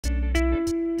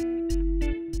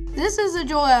This is a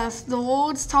giraffe, the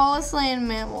world's tallest land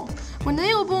mammal. When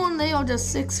they are born, they are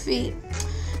just 6 feet,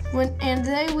 and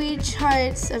they reach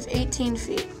heights of 18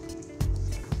 feet.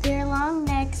 Their long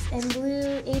necks and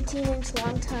blue 18-inch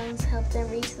long tongues help them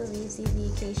reach the leaves of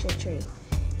the acacia tree.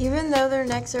 Even though their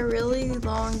necks are really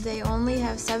long, they only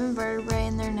have 7 vertebrae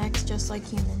in their necks, just like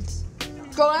humans.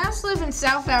 Giraffes live in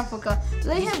South Africa.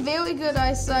 They have very good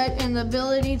eyesight and the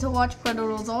ability to watch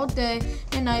predators all day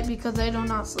and night because they do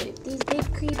not sleep. These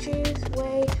big creatures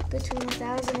weigh between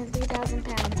 1,000 and 3,000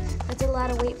 pounds. That's a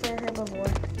lot of weight for a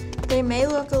herbivore. They may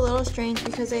look a little strange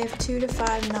because they have 2 to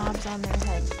 5 knobs on their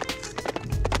head.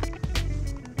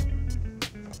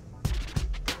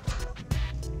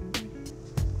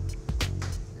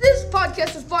 This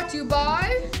podcast is brought to you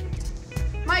by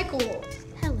Michael,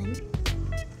 Helen,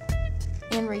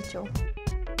 And Rachel.